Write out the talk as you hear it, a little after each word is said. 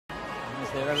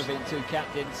Has there ever been two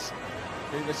captains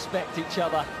who respect each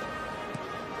other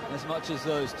as much as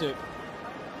those two? It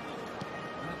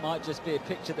might just be a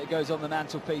picture that goes on the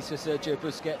mantelpiece for Sergio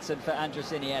Busquets and for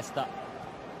Andres Iniesta.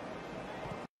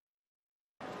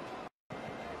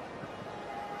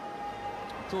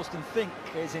 Torsten Fink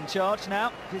is in charge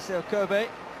now. Viẓẓel Kобе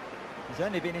has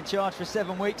only been in charge for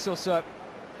 7 weeks or so.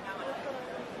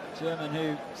 German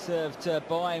who served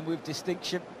Bayern with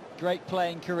distinction. Great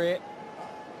playing career.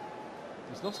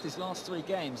 He's lost his last 3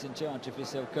 games in charge of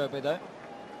Viẓẓel Kобe though.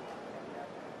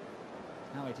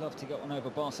 Now he'd love to get one over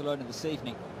Barcelona this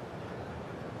evening.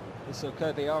 Viẓẓel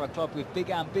Kобe are a club with big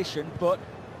ambition, but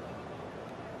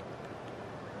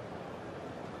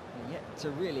they're yet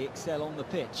to really excel on the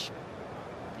pitch,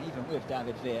 even with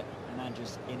David Villa and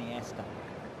Andres Iniesta.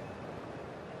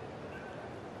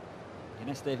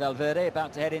 Ernesto Valverde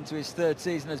about to head into his 3rd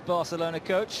season as Barcelona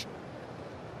coach.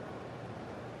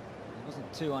 He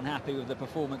wasn't too unhappy with the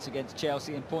performance against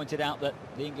Chelsea and pointed out that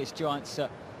the English Giants are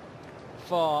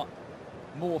far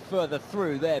more further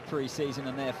through their pre-season,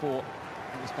 and therefore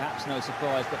it was perhaps no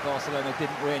surprise that Barcelona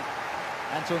didn't win.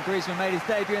 Antoine Griezmann made his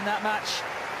debut in that match.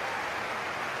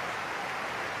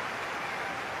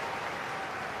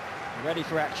 Ready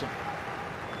for action.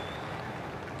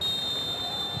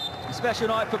 A special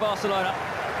night for Barcelona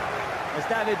as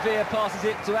David Villa passes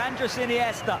it to Andres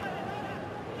Iniesta.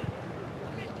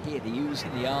 Hear the U's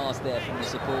and the R's there from the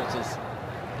supporters.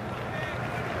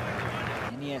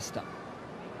 Iniesta.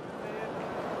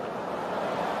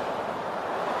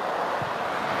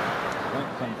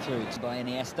 Won't come through by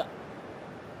Iniesta.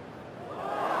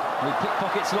 Who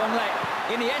pickpockets Longley.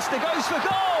 Iniesta goes for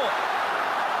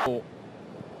goal!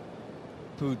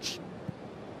 Puig.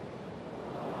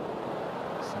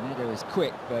 Semedo is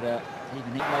quick, but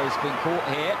even Hitler's been caught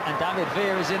here, and David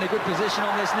Villa is in a good position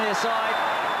on this near side.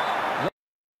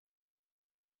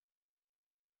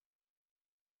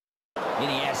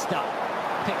 Iniesta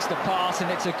picks the pass,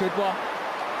 and it's a good one.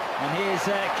 And here's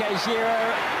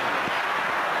Casemiro.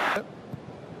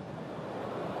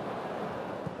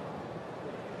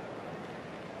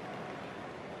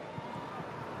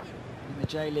 In the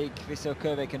J-League, Viẓẓel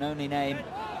Kобe can only name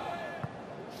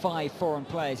 5 foreign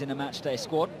players in a matchday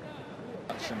squad.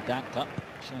 From Dankla,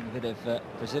 showing a bit of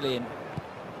Brazilian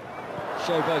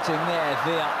showboating there.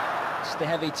 Villa, just a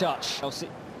heavy touch. Chelsea.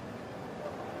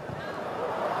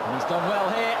 And he's done well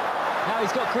here. Now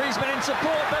he's got Griezmann in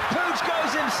support, but Puig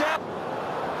goes himself.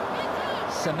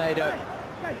 Semedo.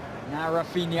 Now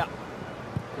Rafinha.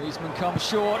 Griezmann comes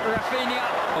short. Rafinha.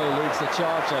 Oh, leads the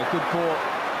charge though. Good ball.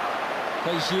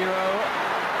 Casemiro.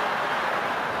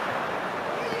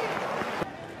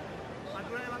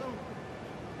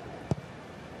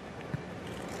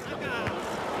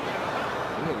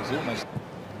 He was almost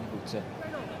able to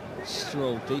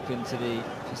stroll deep into the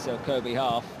Viẓẓel Kобe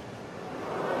half.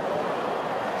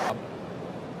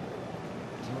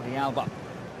 Jordi Alba.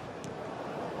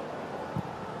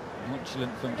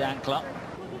 Nonchalant from Dankla.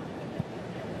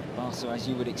 Barca, as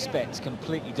you would expect,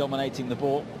 completely dominating the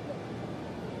ball.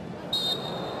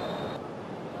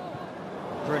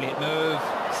 Brilliant move.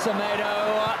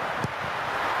 Semedo.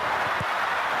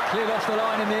 Cleared off the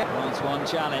line in the... Points one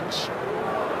challenge.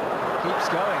 Keeps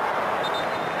going.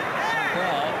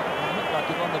 Saint-Pierre looked like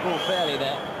he won the ball fairly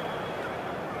there.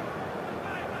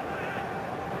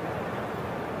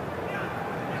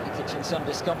 Rakitic in some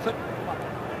discomfort.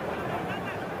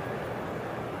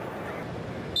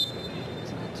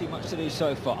 Not too much to do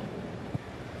so far.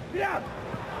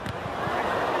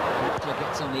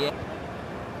 Gets on the end.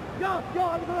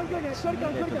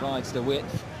 It provides the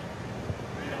width.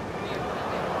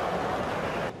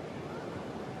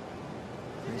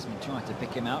 Griezmann tried to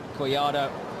pick him out. Collado.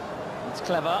 It's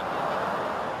clever.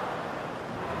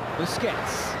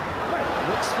 Busquets.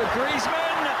 Looks for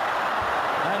Griezmann.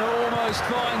 And almost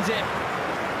finds him.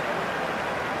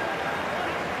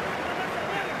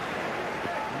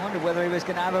 I wondered whether he was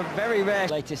going to have a very rare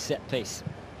latest set piece.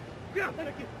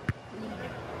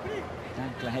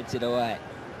 Dankla heads it away.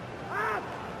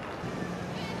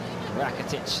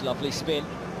 Rakitic, lovely spin.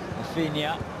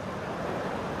 Rafinha.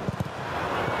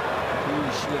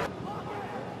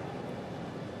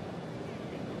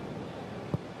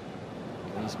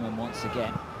 Griezmann once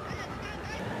again.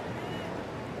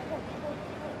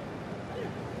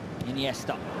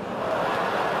 Iniesta.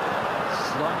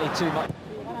 Slightly too much.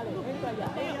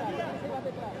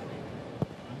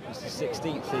 It's the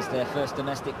 16th is their first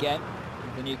domestic game.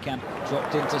 The new camp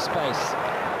dropped into space.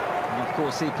 And of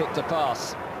course he picked a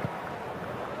pass.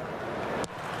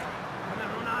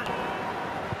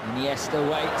 Iniesta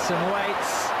waits and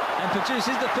waits and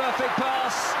produces the perfect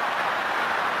pass.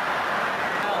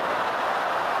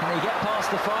 Can he get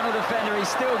past the final defender? He's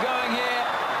still going here.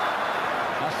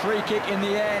 A free kick in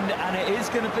the end, and it is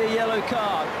going to be a yellow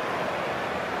card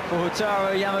for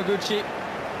Houtaro Yamaguchi.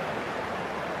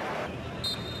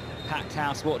 Packed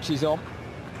house watches on.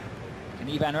 Can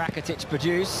Ivan Rakitic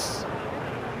produce?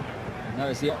 No,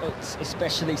 it's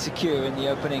especially secure in the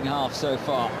opening half so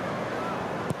far,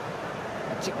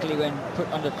 particularly when put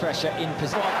under pressure in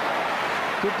position.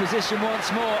 Good position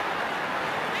once more.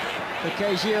 For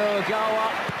Keijiro Ogawa,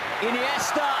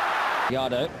 Iniesta.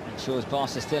 Yado ensures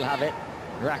Barca still have it.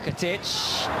 Rakitic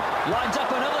lines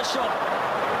up another shot.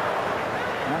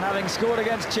 And having scored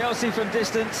against Chelsea from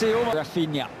distance, he almost...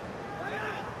 Rafinha.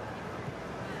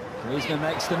 Griezmann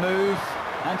makes the move.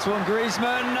 Antoine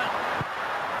Griezmann.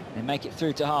 They make it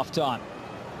through to half-time.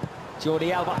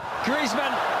 Jordi Alba.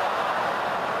 Griezmann.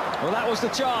 Well, that was the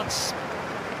chance.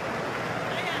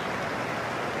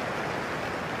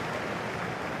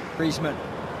 Griezmann.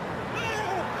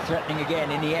 Threatening again,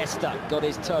 Iniesta. Got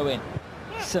his toe in.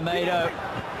 Semedo.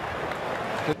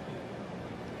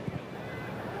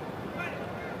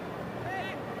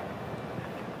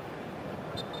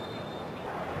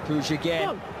 Puig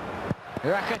again.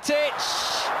 Rakitic.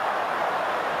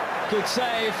 Good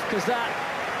save, because that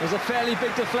was a fairly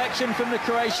big deflection from the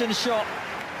Croatian shot.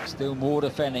 Still more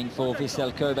defending for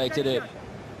Viẓțel Kобе to do.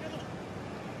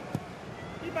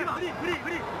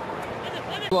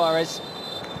 Suarez.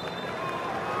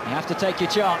 You have to take your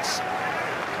chance.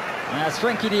 And as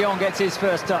Frenkie de Jong gets his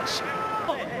first touch.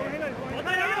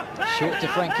 Short to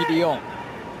Frenkie de Jong.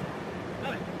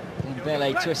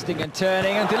 Dembele twisting and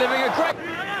turning and delivering a great...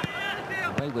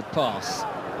 wayward pass.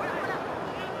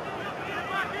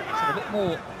 A bit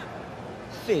more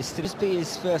fizz to just be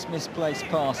his first misplaced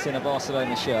pass in a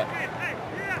Barcelona shirt.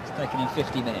 It's taken him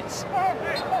 50 minutes.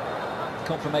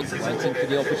 Confirmation, waiting for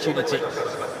the opportunity.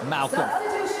 Malcolm.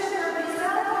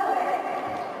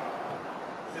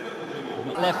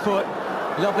 Left foot,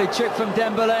 lovely trick from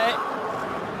Dembele.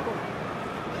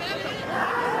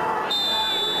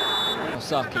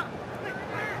 Osaki.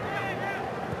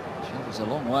 Travels a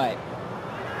long way.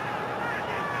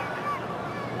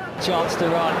 Chance to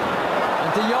run,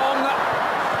 and de Jong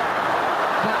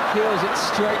back heels it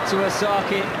straight to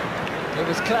Osaki. It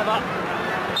was clever,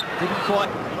 didn't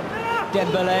quite.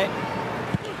 Dembele.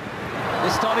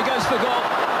 This time he goes for goal,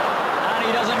 and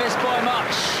he doesn't miss by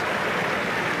much.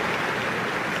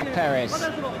 Perez.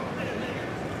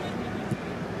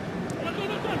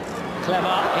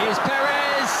 Clever. Here's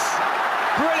Perez.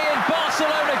 Brilliant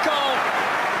Barcelona goal,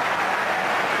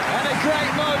 and a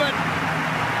great moment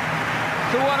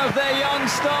for one of their young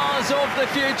stars of the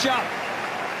future.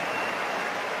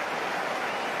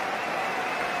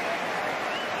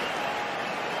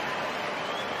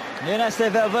 Ernesto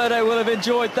Valverde will have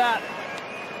enjoyed that.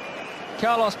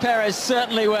 Carlos Perez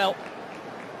certainly will.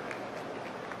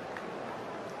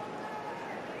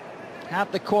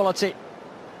 Had the quality.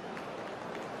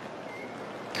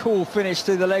 Cool finish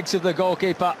through the legs of the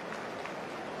goalkeeper.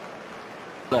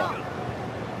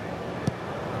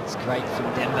 It's great from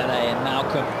Dembele and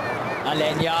Malcolm.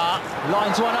 Alenya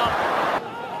lines one up.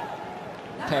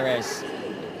 Perez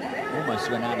almost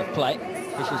went out of play.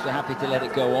 Officials were happy to let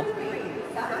it go on.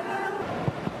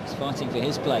 He's fighting for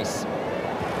his place.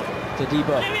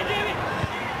 Todibo.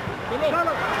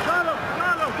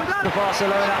 For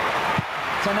Barcelona.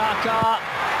 Tanaka.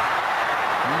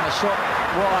 And the shot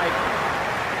wide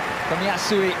from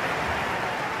Yasui.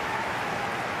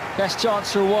 Best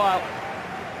chance for a while.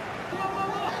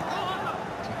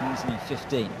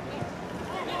 2015.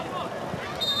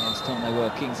 Last time they were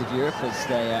Kings of Europe, as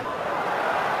they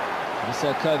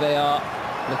Viẓțel Kобе are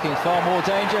looking far more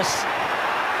dangerous.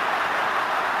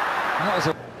 And that was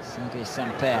a Sergio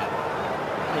Samper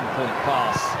pinpoint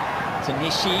pass to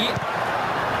Nishi.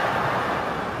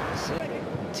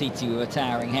 Titi with a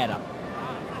towering header.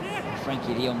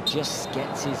 Frenkie de Jong just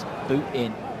gets his boot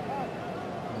in.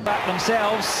 Back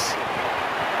themselves.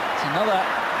 It's another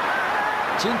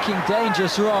jinking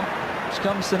dangerous run, which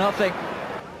comes to nothing.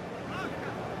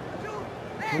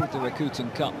 Called the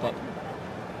Rakuten Cup, but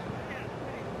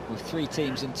with 3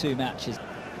 teams in 2 matches.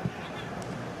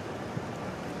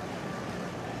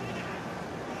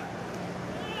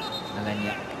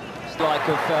 Alenya, strike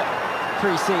of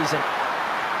pre-season.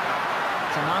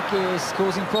 Tanaki is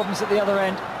causing problems at the other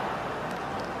end.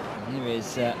 And here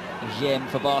is Gem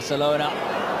for Barcelona.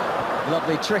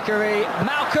 Lovely trickery.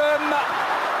 Malcolm!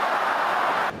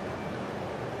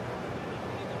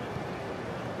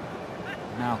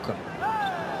 Malcolm.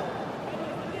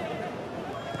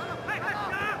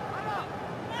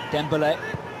 Dembele.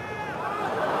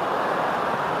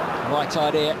 Right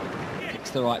idea. Picks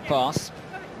the right pass.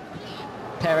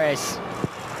 Perez.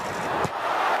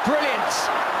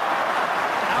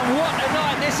 And what a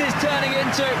night this is turning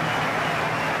into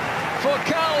for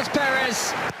Carlos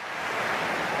Perez,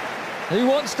 who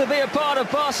wants to be a part of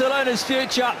Barcelona's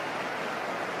future.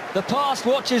 The past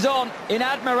watches on in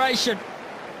admiration.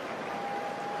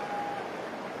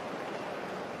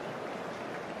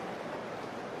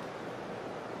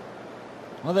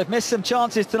 Well, they've missed some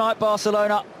chances tonight,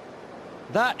 Barcelona.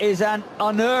 That is an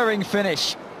unerring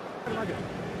finish.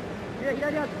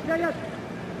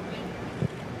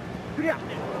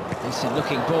 Decent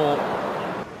looking ball.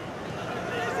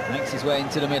 Makes his way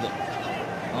into the middle.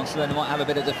 Barcelona might have a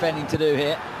bit of defending to do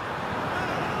here.